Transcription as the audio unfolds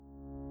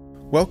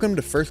Welcome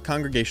to First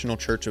Congregational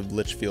Church of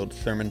Litchfield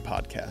Sermon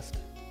Podcast.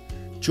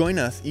 Join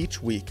us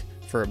each week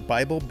for a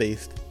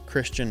Bible-based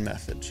Christian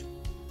message.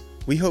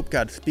 We hope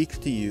God speaks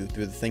to you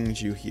through the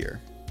things you hear.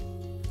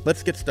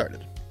 Let's get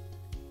started.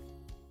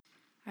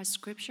 Our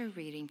scripture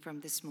reading from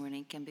this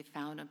morning can be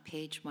found on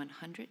page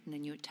 100 in the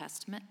New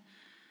Testament,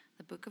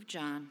 the book of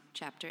John,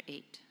 chapter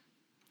 8.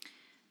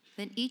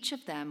 Then each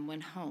of them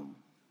went home,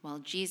 while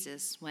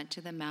Jesus went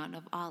to the Mount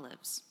of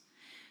Olives.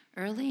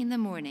 Early in the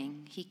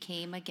morning, he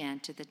came again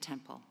to the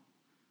temple.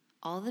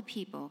 All the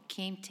people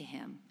came to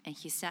him, and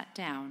he sat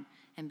down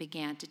and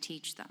began to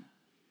teach them.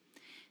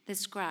 The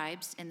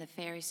scribes and the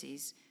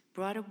Pharisees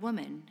brought a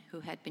woman who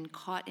had been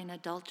caught in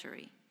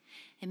adultery,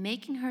 and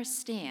making her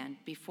stand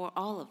before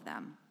all of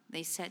them,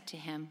 they said to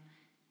him,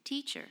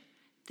 "Teacher,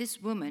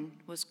 this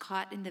woman was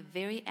caught in the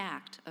very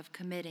act of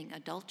committing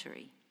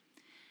adultery.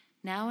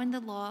 Now in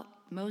the law,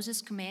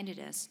 Moses commanded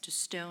us to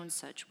stone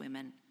such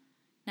women.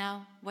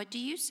 Now, what do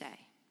you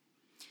say?"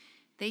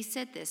 They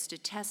said this to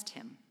test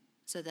him,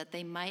 so that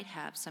they might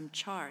have some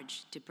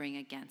charge to bring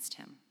against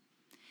him.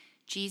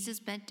 Jesus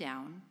bent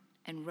down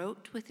and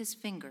wrote with his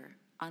finger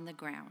on the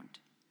ground.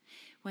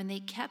 When they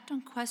kept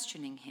on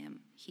questioning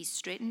him, he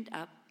straightened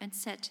up and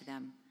said to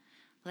them,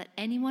 "Let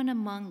anyone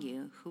among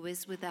you who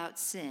is without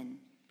sin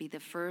be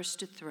the first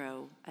to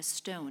throw a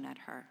stone at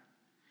her."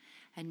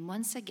 And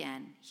once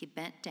again he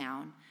bent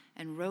down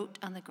and wrote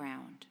on the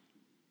ground.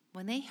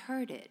 When they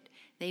heard it,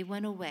 they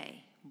went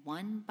away,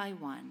 one by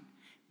one,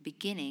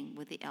 beginning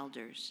with the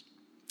elders.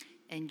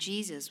 And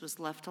Jesus was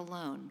left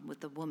alone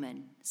with the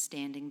woman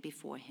standing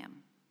before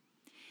him.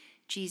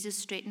 Jesus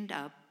straightened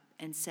up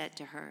and said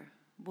to her,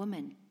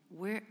 "Woman,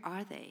 where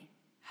are they?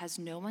 Has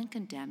no one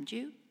condemned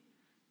you?"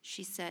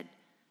 She said,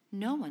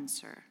 "No one,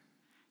 sir."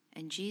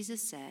 And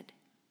Jesus said,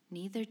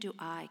 "Neither do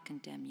I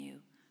condemn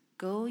you.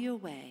 Go your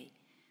way,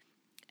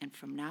 and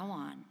from now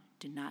on,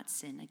 do not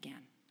sin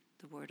again."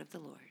 The word of the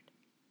Lord.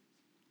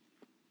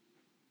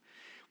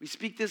 We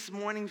speak this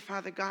morning,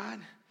 Father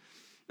God,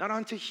 not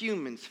unto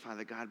humans,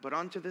 Father God, but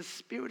unto the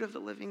Spirit of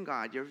the living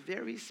God, your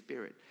very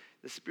Spirit,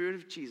 the Spirit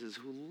of Jesus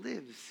who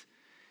lives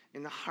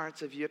in the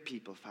hearts of your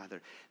people,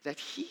 Father, that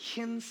he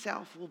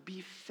himself will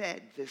be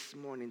fed this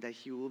morning, that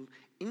he will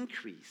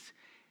increase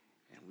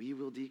and we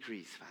will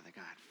decrease, Father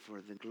God. For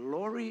the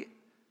glory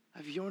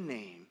of your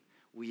name,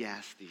 we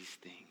ask these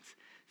things.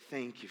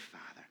 Thank you,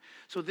 Father.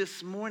 So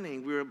this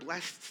morning, we were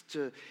blessed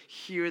to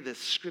hear the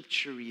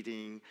scripture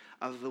reading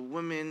of the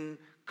woman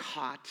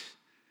caught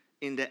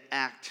in the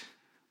act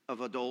of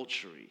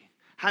adultery.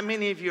 How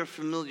many of you are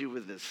familiar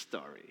with this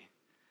story?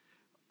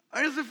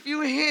 There's a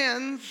few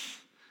hands.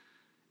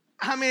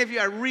 How many of you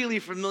are really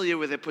familiar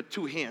with it? Put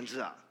two hands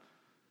up.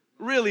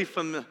 Really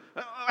familiar.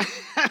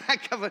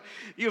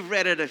 You've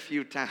read it a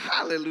few times.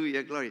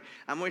 Hallelujah, glory.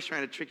 I'm always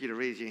trying to trick you to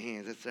raise your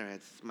hands. That's all right.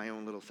 It's my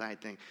own little side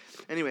thing.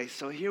 Anyway,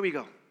 so here we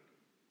go.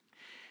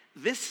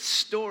 This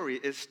story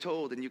is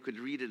told, and you could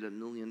read it a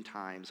million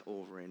times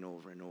over and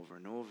over and over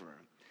and over.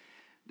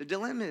 The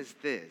dilemma is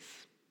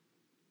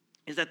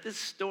that this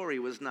story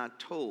was not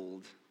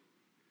told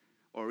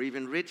or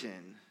even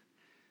written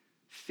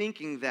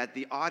thinking that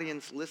the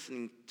audience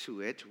listening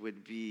to it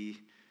would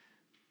be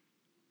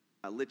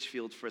a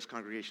Litchfield First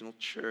Congregational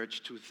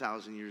Church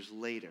 2,000 years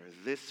later.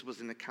 This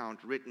was an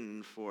account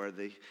written for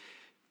the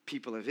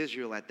people of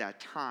Israel at that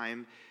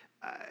time.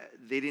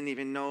 They didn't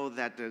even know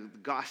that the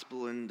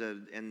gospel and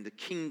the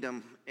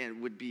kingdom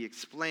would be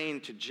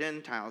explained to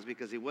Gentiles,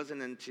 because it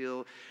wasn't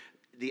until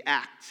the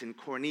Acts and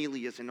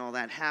Cornelius and all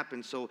that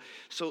happened. So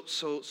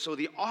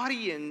the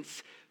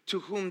audience to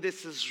whom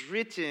this is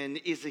written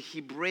is a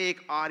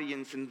Hebraic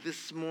audience. And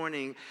this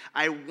morning,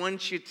 I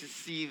want you to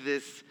see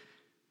this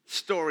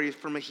story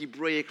from a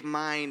Hebraic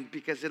mind,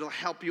 because it'll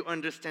help you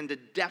understand the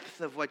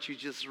depth of what you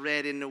just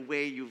read in a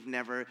way you've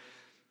never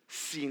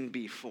seen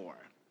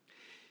before.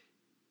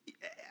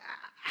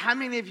 How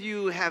many of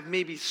you have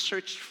maybe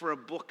searched for a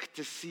book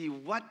to see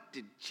what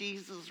did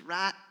Jesus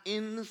write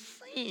in the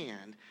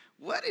sand?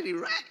 What did he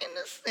write in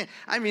the sand?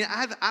 I mean,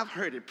 I've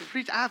heard it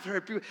preached. I've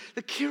heard people,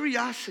 the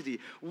curiosity.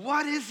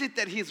 What is it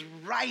that he's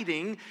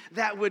writing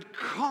that would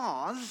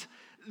cause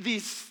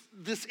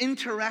this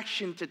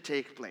interaction to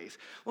take place?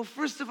 Well,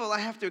 first of all, I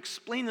have to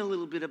explain a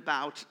little bit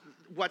about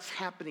what's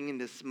happening in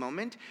this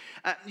moment.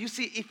 You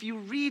see, if you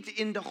read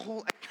in the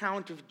whole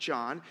account of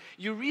John,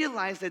 you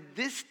realize that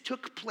this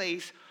took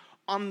place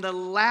on the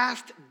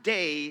last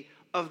day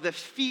of the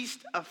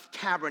Feast of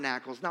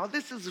Tabernacles. Now,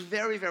 this is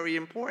very, very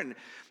important,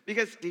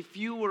 because if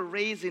you were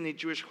raised in a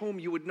Jewish home,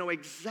 you would know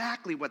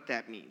exactly what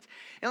that means.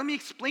 And let me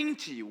explain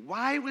to you,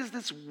 why was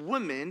this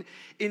woman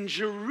in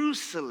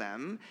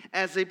Jerusalem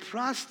as a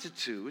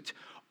prostitute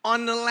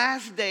on the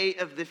last day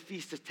of the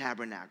Feast of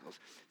Tabernacles?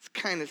 It's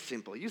kind of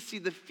simple. You see,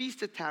 the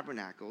Feast of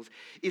Tabernacles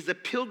is a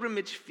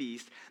pilgrimage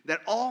feast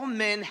that all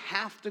men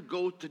have to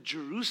go to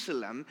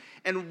Jerusalem.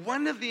 And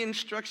one of the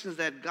instructions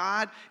that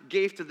God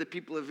gave to the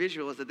people of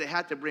Israel is that they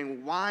had to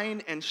bring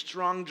wine and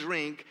strong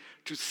drink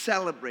to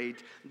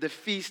celebrate the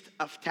Feast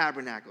of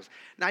Tabernacles.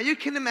 Now you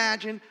can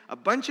imagine a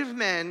bunch of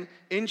men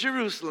in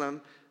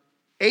Jerusalem,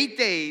 8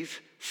 days,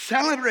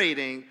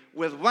 celebrating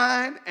with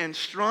wine and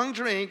strong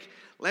drink.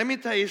 Let me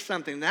tell you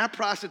something. That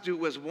prostitute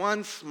was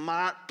one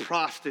smart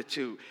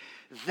prostitute.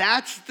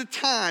 That's the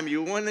time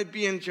you want to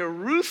be in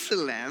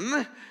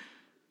Jerusalem.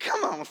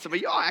 Come on,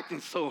 somebody. Y'all acting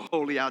so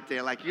holy out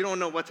there like you don't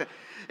know what to...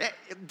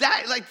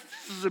 This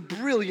is a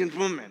brilliant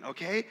woman,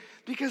 okay?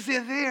 Because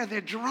they're there,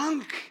 they're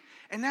drunk,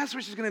 and that's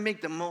where she's going to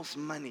make the most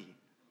money.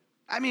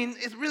 I mean,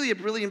 it's really a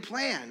brilliant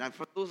plan.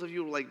 For those of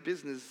you who like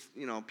business,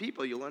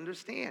 people, you'll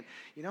understand,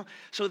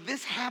 So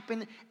this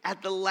happened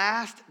at the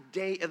last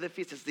day of the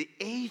feast. It's the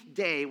 8th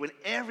day when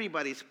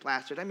everybody's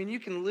plastered. I mean, you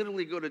can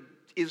literally go to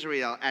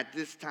Israel at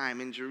this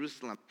time in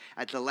Jerusalem.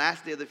 At the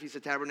last day of the Feast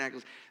of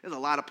Tabernacles, there's a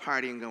lot of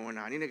partying going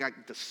on. You got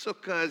the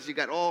sukkahs, you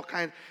got all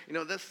kinds, the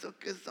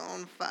sukkah's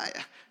on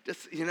fire.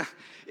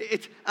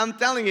 I'm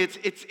telling you,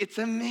 it's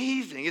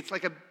amazing. It's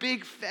like a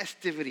big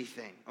festivity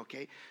thing,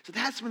 okay? So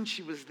that's when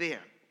she was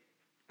there.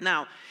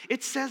 Now,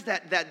 it says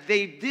that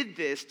they did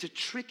this to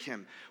trick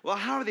him. Well,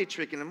 how are they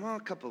tricking him? Well, a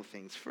couple of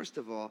things. First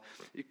of all,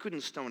 you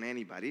couldn't stone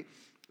anybody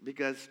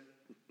because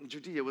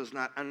Judea was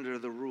not under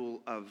the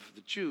rule of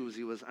the Jews.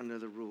 He was under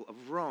the rule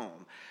of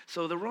Rome.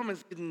 So the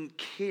Romans didn't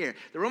care.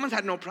 The Romans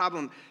had no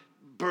problem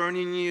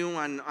burning you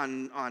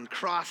on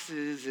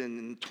crosses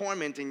and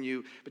tormenting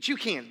you, but you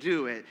can't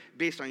do it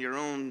based on your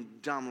own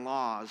dumb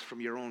laws from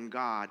your own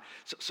God.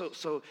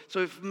 So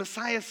if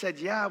Messiah said,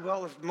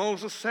 if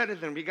Moses said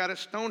it, then we got to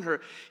stone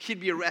her, he'd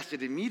be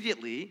arrested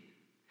immediately.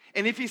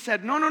 And if he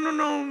said, no,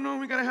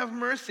 we got to have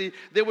mercy,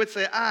 they would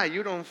say,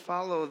 you don't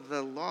follow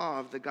the law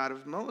of the God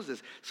of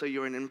Moses, so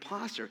you're an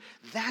imposter.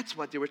 That's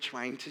what they were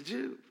trying to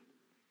do.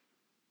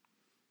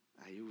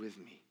 Are you with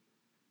me?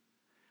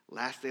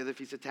 Last day of the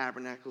Feast of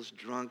Tabernacles,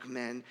 drunk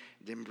men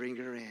didn't bring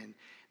her in.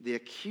 They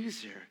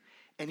accuse her,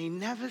 and he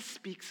never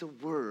speaks a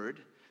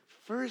word.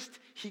 First,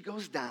 he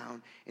goes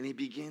down, and he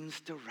begins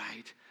to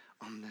write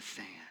on the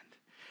sand.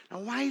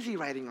 Now, why is he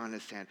writing on the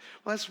sand?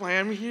 Well, that's why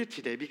I'm here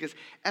today, because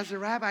as a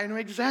rabbi, I know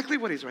exactly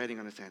what he's writing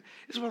on the sand.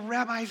 This is what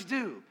rabbis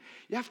do.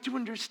 You have to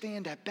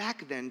understand that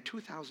back then,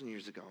 2,000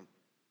 years ago,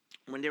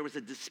 when there was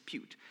a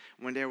dispute,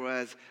 when there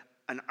was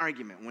an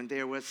argument, when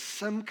there was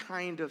some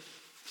kind of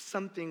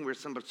something where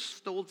somebody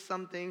stole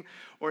something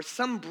or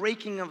some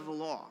breaking of the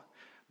law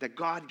that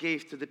God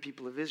gave to the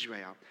people of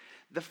Israel,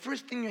 the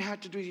first thing you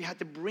had to do is you had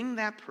to bring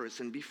that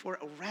person before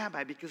a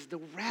rabbi, because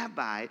the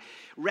rabbi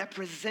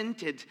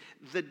represented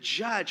the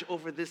judge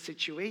over this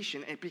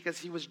situation, and because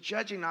he was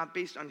judging not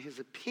based on his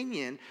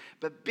opinion,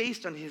 but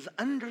based on his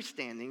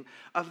understanding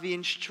of the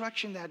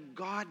instruction that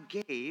God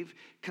gave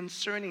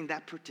concerning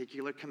that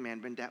particular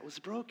commandment that was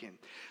broken.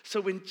 So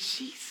when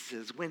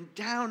Jesus went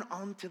down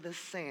onto the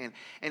sand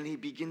and he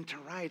began to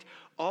write,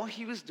 all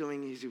he was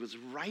doing is he was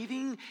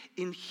writing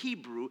in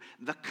Hebrew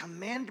the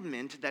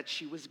commandment that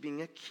she was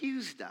being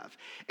accused of.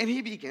 And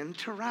he began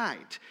to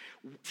write.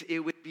 It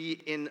would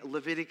be in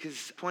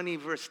Leviticus 20,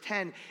 verse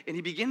 10. And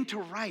he began to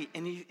write,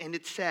 and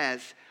it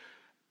says,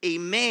 a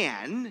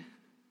man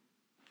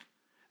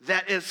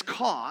that is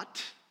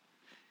caught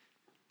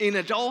in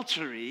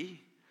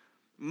adultery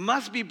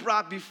must be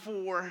brought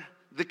before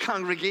the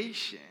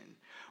congregation.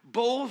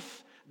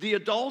 Both the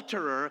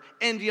adulterer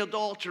and the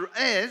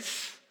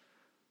adulteress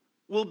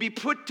will be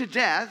put to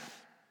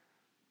death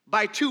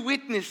by 2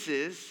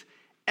 witnesses,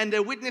 and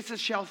the witnesses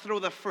shall throw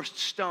the first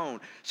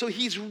stone. So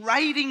he's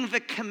writing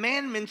the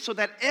commandment so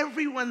that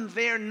everyone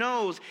there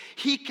knows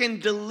he can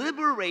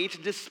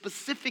deliberate the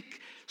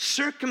specific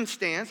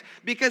circumstance,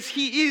 because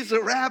he is a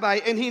rabbi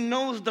and he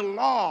knows the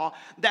law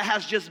that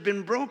has just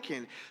been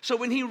broken. So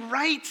when he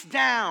writes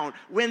down,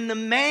 when the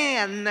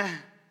man,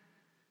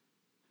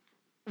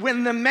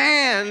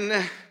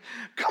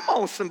 come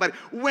on somebody,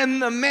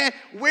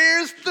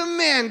 where's the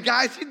man,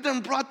 guys? He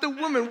done brought the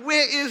woman.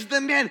 Where is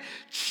the man?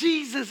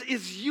 Jesus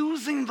is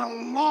using the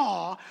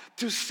law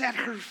to set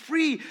her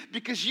free,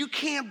 because you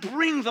can't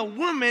bring the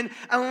woman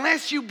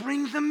unless you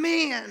bring the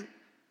man.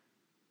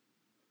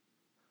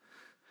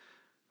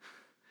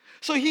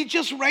 So he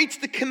just writes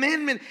the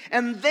commandment,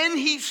 and then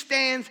he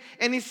stands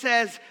and he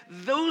says,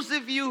 those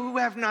of you who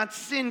have not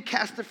sinned,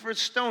 cast the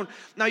first stone.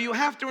 Now you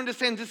have to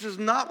understand, this is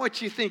not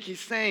what you think he's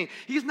saying.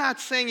 He's not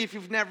saying if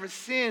you've never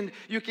sinned,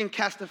 you can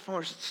cast the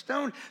first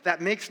stone. That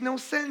makes no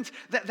sense.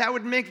 That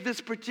would make this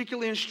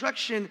particular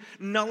instruction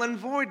null and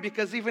void,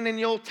 because even in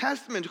the Old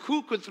Testament,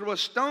 who could throw a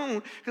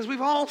stone? Because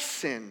we've all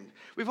sinned.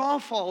 We've all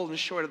fallen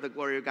short of the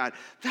glory of God.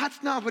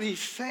 That's not what he's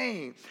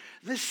saying.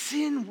 The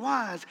sin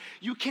was,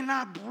 you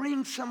cannot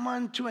bring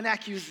someone to an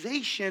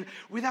accusation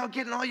without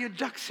getting all your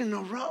ducks in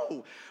a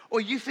row.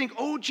 Or you think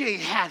OJ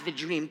had the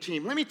dream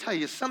team. Let me tell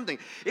you something.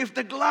 If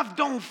the glove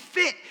don't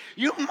fit,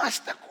 you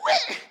must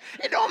acquit.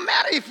 It don't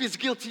matter if he's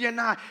guilty or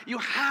not. You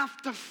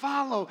have to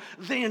follow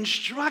the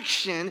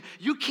instruction.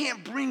 You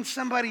can't bring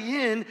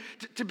somebody in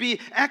to be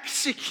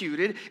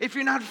executed if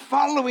you're not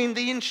following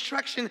the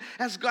instruction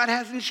as God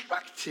has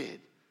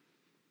instructed.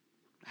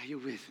 Are you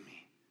with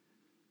me?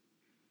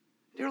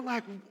 They're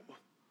like,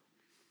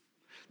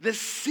 the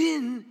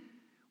sin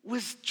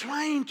was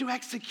trying to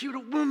execute a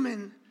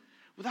woman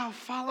without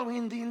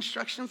following the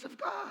instructions of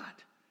God.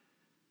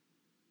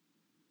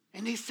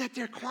 And they sat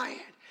there quiet.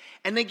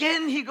 And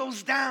again he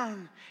goes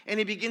down and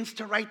he begins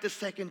to write the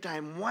second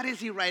time. What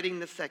is he writing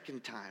the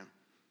second time?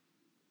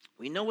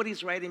 We know what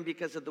he's writing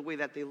because of the way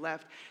that they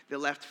left. They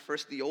left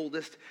first the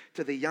oldest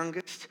to the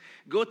youngest.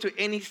 Go to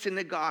any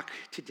synagogue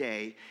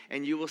today,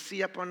 and you will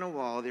see up on the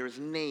wall, there's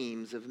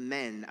names of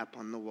men up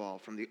on the wall.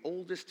 From the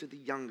oldest to the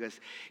youngest,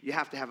 you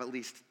have to have at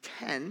least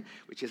 10,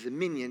 which is a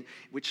minyan,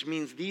 which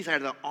means these are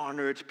the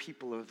honored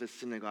people of the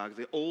synagogue.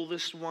 The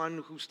oldest one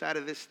who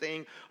started this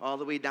thing, all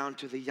the way down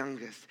to the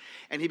youngest.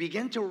 And he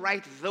began to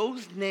write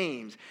those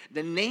names,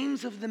 the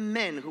names of the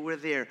men who were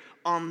there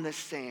on the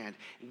sand.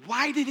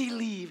 Why did he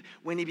leave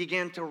when he began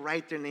to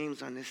write their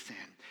names on the sand?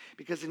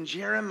 Because in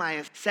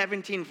Jeremiah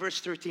 17, verse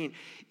 13,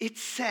 it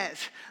says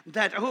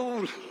that,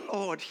 oh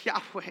Lord,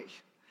 Yahweh,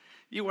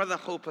 you are the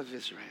hope of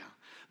Israel.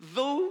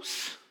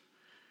 Those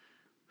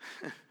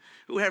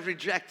who have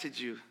rejected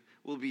you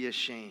will be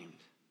ashamed.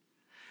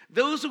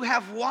 Those who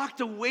have walked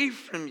away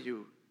from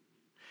you,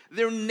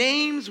 their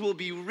names will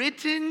be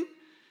written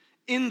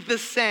in the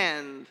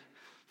sand.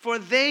 For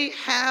they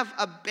have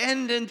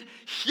abandoned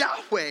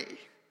Yahweh,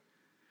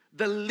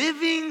 the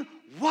living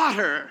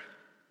water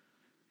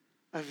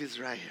of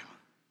Israel.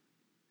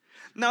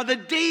 Now, the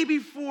day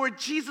before,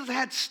 Jesus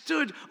had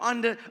stood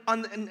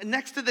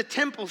next to the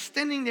temple,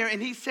 standing there,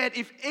 and he said,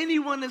 if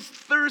anyone is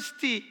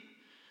thirsty,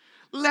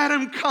 let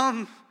him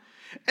come,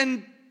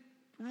 and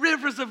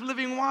rivers of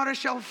living water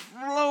shall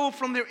flow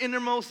from their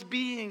innermost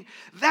being.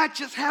 That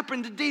just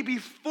happened the day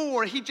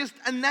before. He just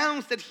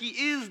announced that he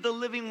is the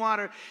living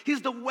water.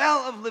 He's the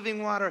well of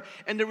living water.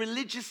 And the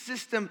religious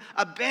system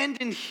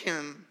abandoned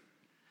him.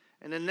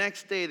 And the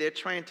next day, they're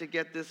trying to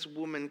get this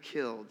woman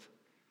killed.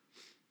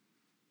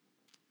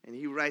 And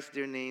he writes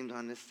their names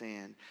on the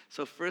sand.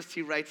 So first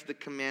he writes the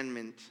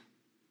commandment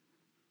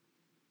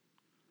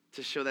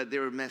to show that they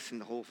were messing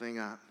the whole thing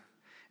up.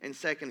 And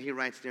second, he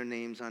writes their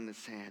names on the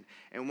sand.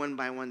 And one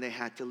by one, they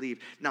had to leave.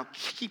 Now,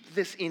 keep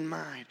this in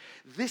mind.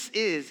 This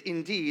is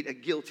indeed a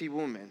guilty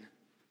woman.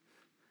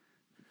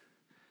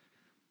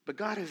 But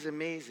God is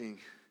amazing.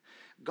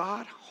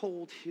 God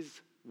holds his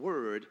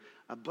word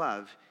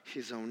above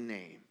his own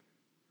name.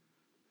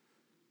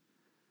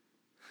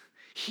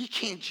 He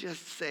can't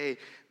just say,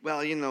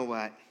 well, you know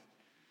what?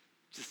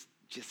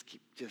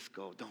 Just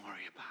go. Don't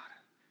worry about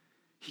it.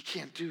 He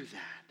can't do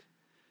that.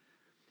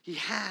 He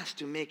has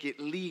to make it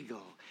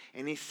legal.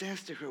 And he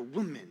says to her,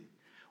 woman,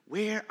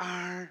 where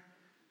are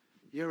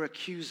your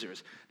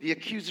accusers? The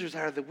accusers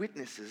are the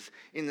witnesses.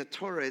 In the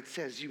Torah, it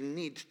says you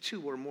need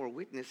 2 or more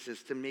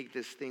witnesses to make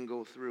this thing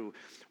go through.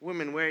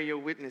 Woman, where are your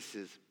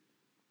witnesses?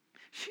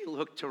 She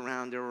looked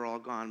around. They were all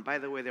gone. By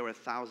the way, there were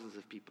thousands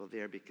of people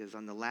there because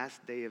on the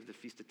last day of the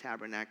Feast of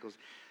Tabernacles,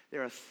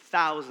 there are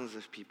thousands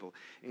of people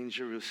in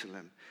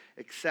Jerusalem,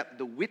 except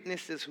the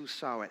witnesses who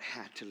saw it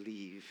had to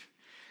leave.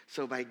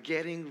 So by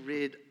getting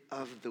rid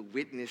of the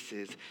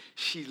witnesses,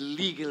 she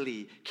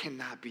legally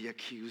cannot be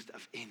accused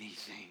of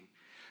anything.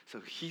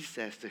 So he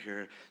says to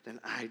her, then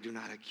I do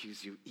not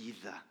accuse you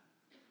either.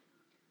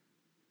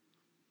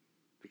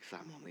 Because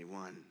I'm only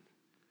one.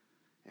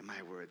 And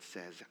my word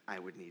says I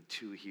would need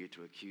 2 here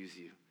to accuse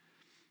you.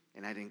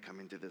 And I didn't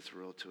come into this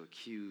world to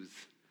accuse,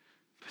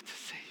 but to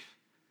save.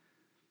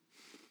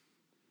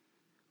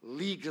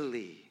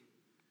 Legally,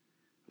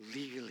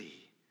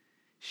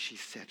 she's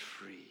set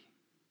free.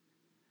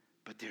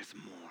 But there's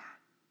more.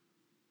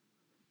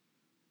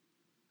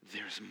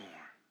 There's more.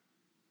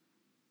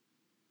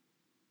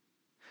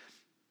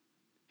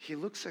 He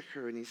looks at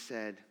her and he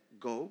said,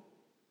 go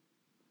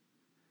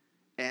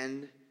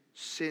and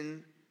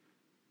sin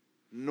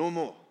no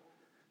more.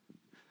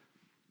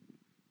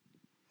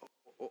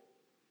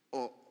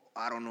 Oh,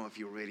 I don't know if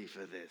you're ready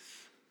for this.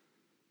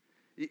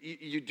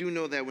 You do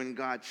know that when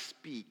God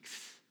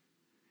speaks,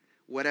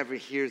 whatever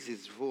hears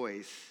his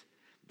voice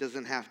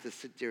doesn't have to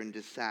sit there and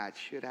decide,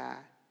 should I?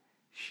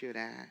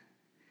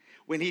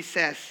 When he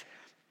says,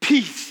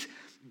 peace,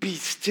 be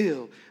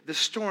still, the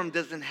storm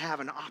doesn't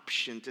have an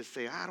option to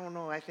say, I don't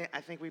know, I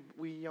think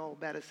we all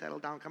better settle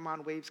down. Come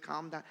on, waves,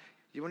 calm down.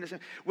 You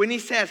understand? When he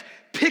says,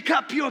 pick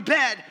up your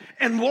bed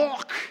and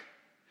walk,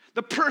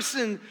 the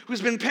person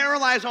who's been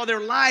paralyzed all their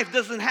life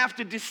doesn't have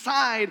to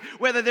decide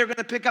whether they're going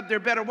to pick up their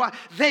bed or what.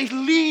 They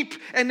leap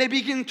and they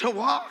begin to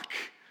walk.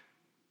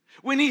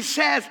 When he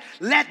says,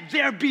 let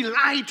there be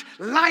light,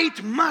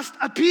 light must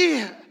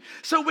appear.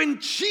 So when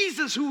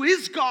Jesus, who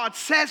is God,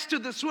 says to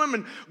this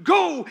woman,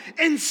 go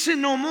and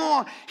sin no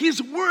more,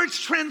 his words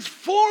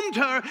transformed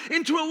her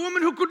into a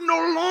woman who could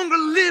no longer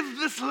live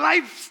this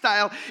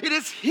lifestyle. It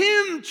is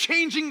him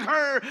changing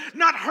her,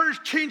 not her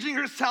changing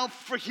herself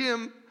for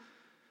him.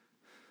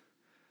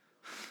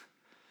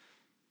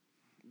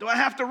 Do I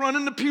have to run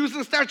in the pews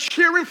and start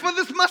cheering for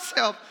this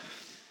myself?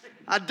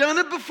 I've done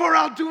it before,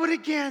 I'll do it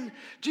again.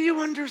 Do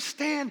you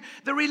understand?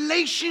 The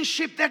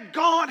relationship that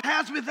God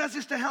has with us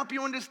is to help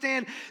you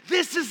understand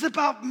this is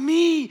about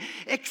me.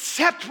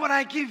 Accept what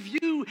I give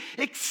you.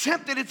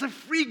 Accept it. It's a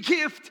free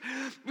gift.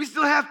 We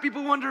still have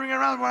people wandering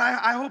around, well,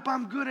 I hope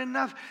I'm good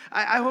enough.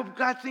 I hope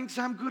God thinks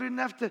I'm good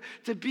enough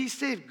to be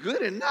saved.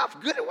 Good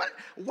enough? Good?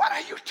 What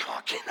are you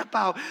talking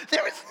about?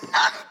 There is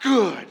none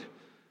good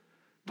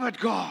but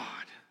God.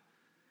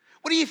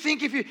 What do you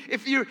think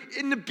if you're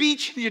in the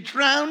beach and you're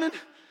drowning?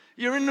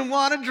 You're in the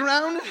water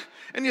drowning,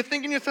 and you're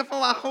thinking to yourself,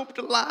 oh, I hope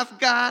the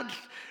lifeguard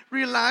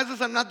realizes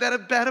I'm not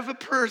that bad of a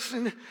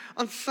person.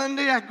 On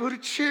Sunday, I go to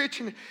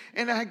church,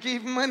 and I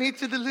gave money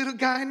to the little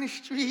guy in the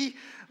street.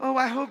 Oh,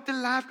 I hope the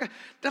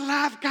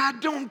lifeguard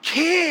don't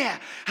care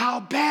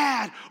how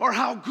bad or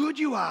how good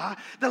you are.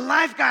 The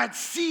lifeguard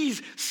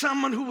sees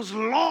someone who was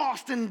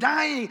lost and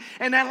dying,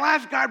 and that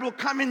lifeguard will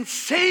come and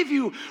save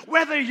you,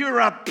 whether you're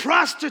a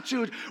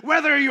prostitute,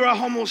 whether you're a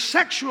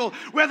homosexual,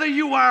 whether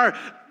you are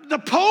the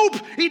Pope.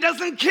 He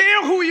doesn't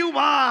care who you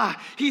are.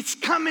 He's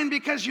coming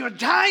because you're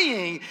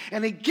dying,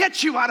 and he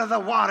gets you out of the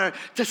water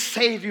to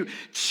save you.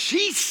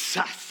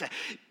 Jesus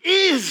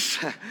is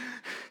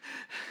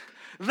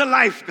the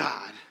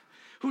lifeguard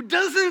who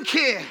doesn't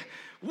care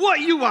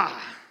what you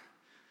are.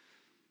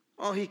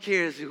 All he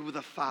cares is who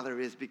the Father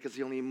is, because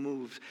he only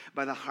moves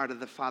by the heart of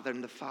the Father,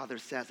 and the Father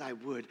says, I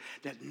would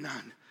that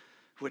none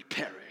would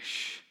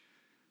perish.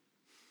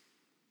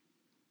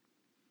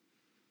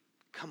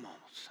 Come on,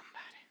 somebody.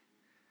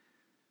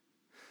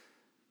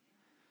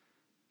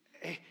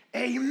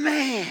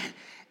 Amen.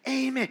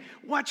 Amen.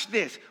 Watch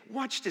this.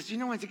 Watch this. You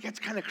know what? It gets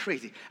kind of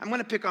crazy. I'm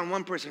going to pick on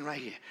one person right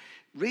here.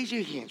 Raise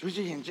your hands. Raise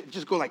your hands.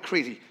 Just go like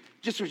crazy.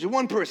 Just raise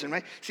one person,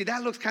 right? See,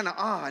 that looks kind of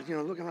odd. You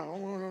know, looking around.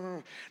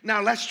 Oh.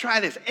 Now, let's try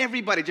this.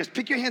 Everybody, just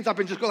pick your hands up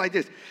and just go like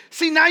this.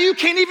 See, now you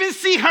can't even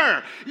see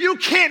her. You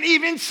can't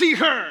even see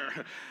her.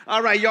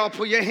 All right, y'all,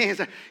 put your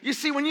hands up. You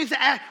see, when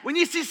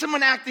you see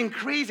someone acting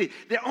crazy,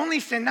 they're only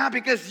saying now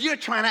because you're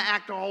trying to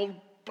act all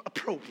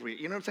appropriate.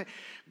 You know what I'm saying?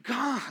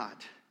 God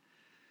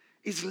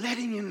is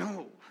letting you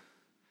know.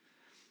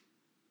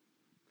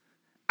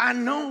 I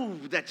know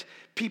that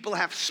people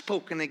have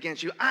spoken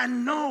against you. I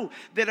know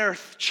there are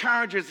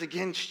charges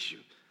against you.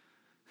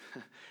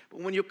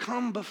 But when you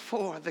come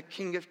before the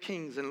King of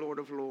Kings and Lord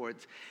of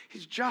Lords,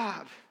 his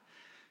job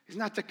is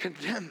not to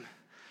condemn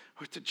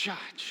or to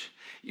judge.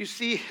 You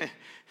see,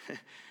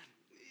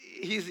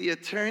 he's the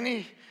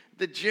attorney,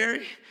 the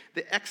jury,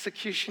 the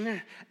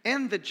executioner,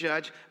 and the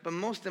judge. But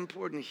most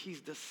important,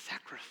 he's the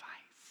sacrifice.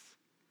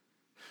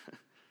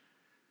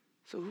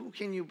 So who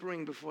can you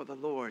bring before the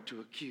Lord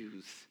to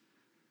accuse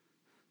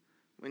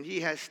when he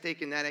has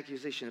taken that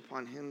accusation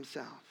upon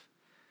himself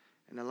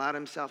and allowed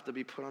himself to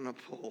be put on a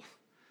pole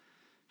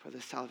for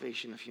the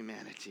salvation of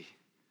humanity?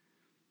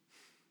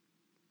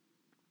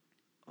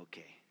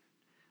 Okay,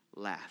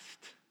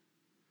 last.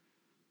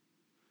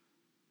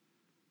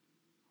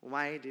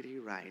 Why did he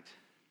write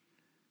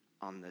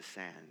on the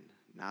sand?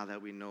 Now that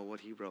we know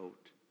what he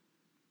wrote.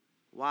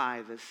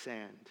 Why the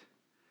sand?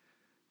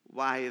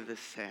 Why the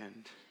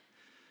sand?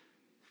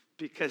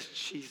 Because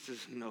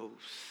Jesus knows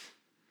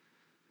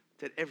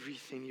that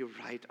everything you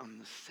write on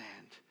the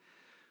sand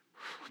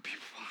will be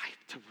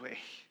wiped away.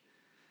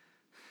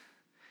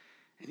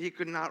 And he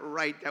could not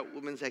write that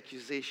woman's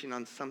accusation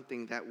on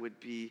something that would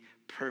be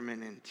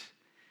permanent.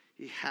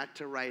 He had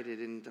to write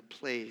it in the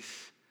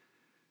place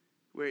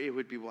where it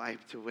would be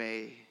wiped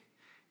away.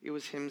 It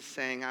was him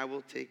saying, I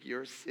will take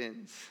your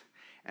sins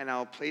and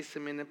I'll place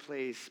them in a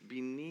place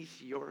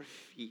beneath your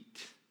feet.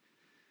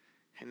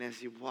 And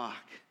as you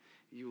walk,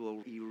 you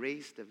will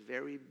erase the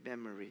very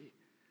memory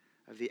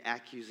of the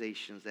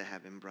accusations that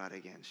have been brought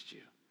against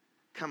you.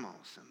 Come on,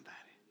 somebody.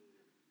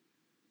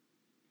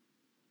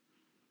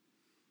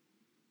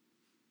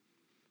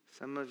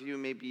 Some of you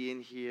may be in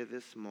here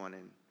this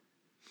morning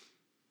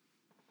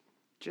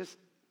just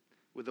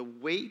with a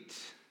weight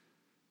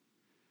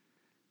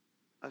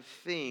of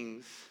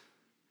things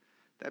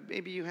that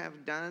maybe you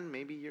have done,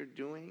 maybe you're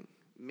doing,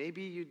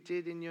 maybe you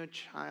did in your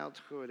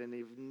childhood, and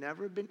you've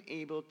never been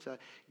able to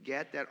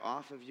get that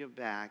off of your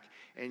back,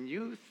 and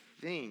you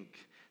think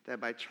that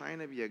by trying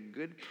to be a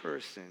good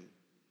person,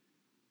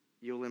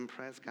 you'll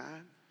impress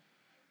God?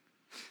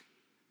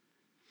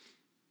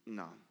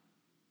 No.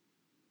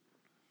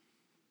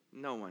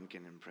 No one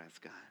can impress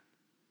God.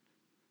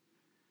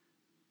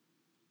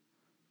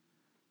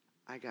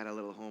 I got a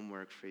little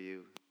homework for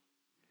you.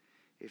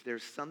 If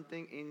there's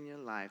something in your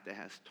life that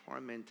has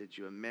tormented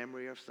you, a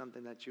memory of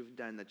something that you've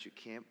done that you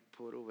can't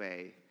put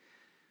away,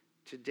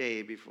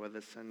 today before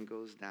the sun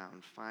goes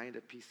down, find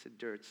a piece of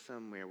dirt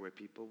somewhere where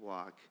people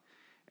walk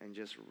and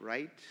just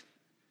write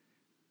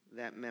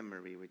that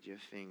memory with your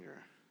finger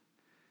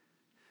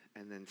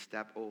and then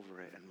step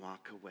over it and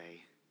walk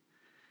away.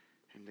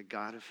 And the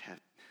God of heaven,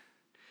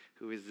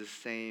 who is the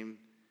same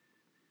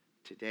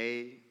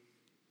today,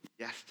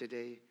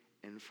 yesterday,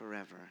 and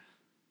forever,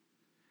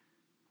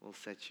 will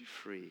set you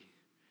free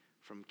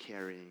from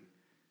carrying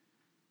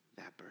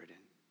that burden.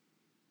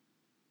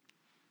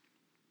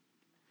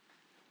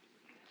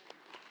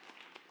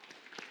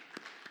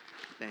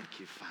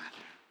 Thank you,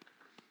 Father.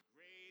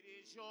 Great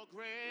is your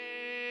grace.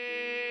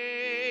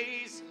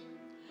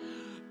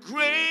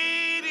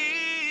 Great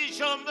is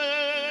your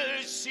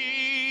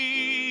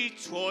mercy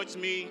towards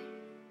me.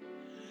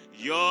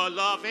 Your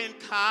love and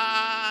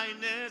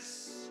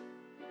kindness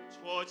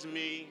towards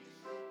me.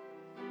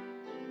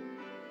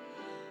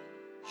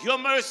 Your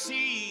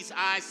mercies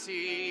I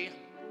see.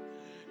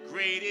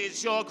 Great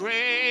is your grace.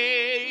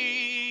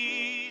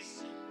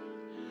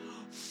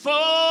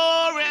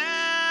 Forever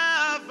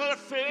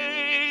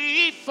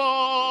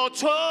faithful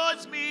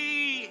towards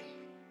me.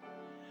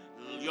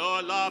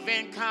 Your love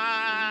and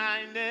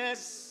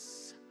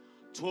kindness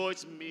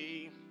towards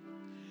me.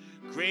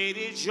 Great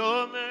is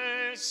your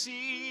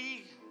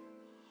mercy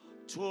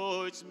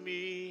towards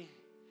me.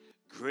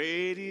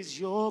 Great is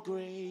your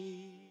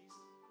grace.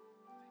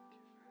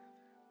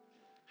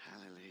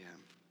 Hallelujah.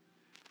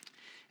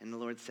 And the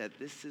Lord said,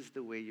 this is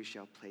the way you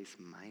shall place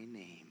my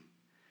name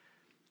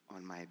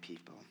on my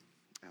people.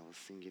 I will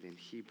sing it in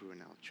Hebrew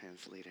and I'll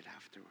translate it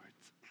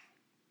afterwards.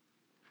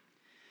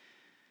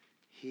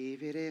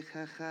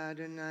 Hivirecha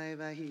Adonai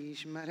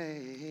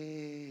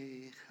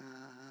v'hishmarecha.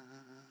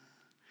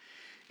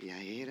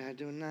 Yair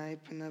Adonai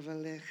panav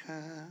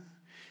alecha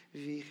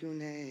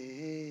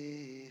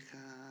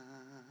v'chunecha.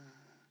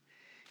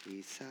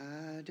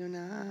 Yisa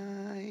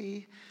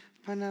Adonai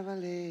panav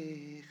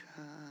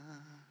alecha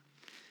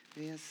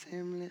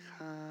v'yasem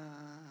lecha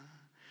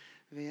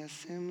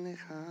v'yasem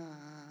lecha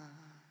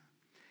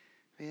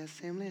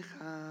v'yasem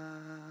lecha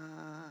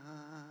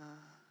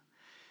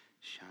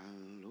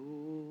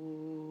shalom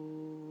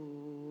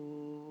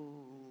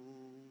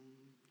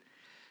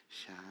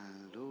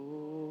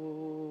shalom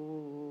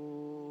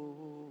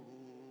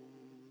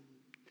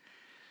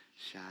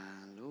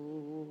shalom.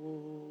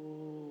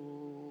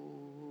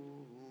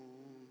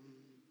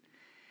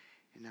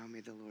 And now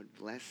may the Lord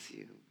bless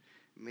you.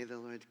 May the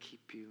Lord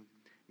keep you.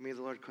 May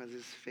the Lord cause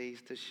his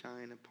face to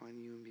shine upon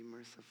you and be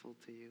merciful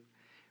to you.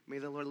 May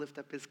the Lord lift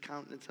up his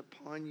countenance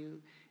upon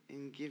you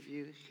and give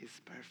you his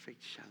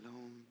perfect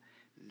shalom.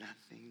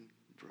 Nothing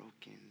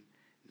broken,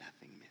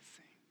 nothing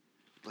missing.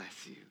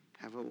 Bless you.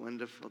 Have a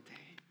wonderful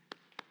day.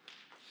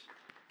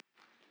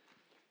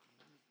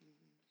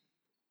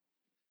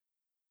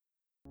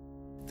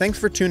 Thanks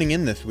for tuning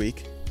in this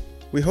week.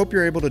 We hope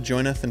you're able to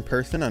join us in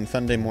person on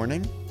Sunday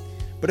morning.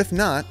 But if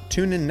not,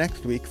 tune in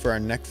next week for our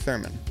next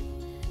sermon.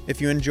 If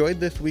you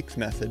enjoyed this week's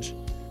message,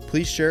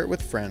 please share it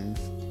with friends,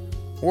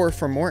 or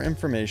for more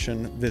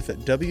information, visit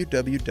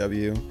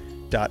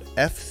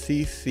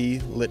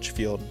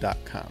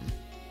www.fcclitchfield.com.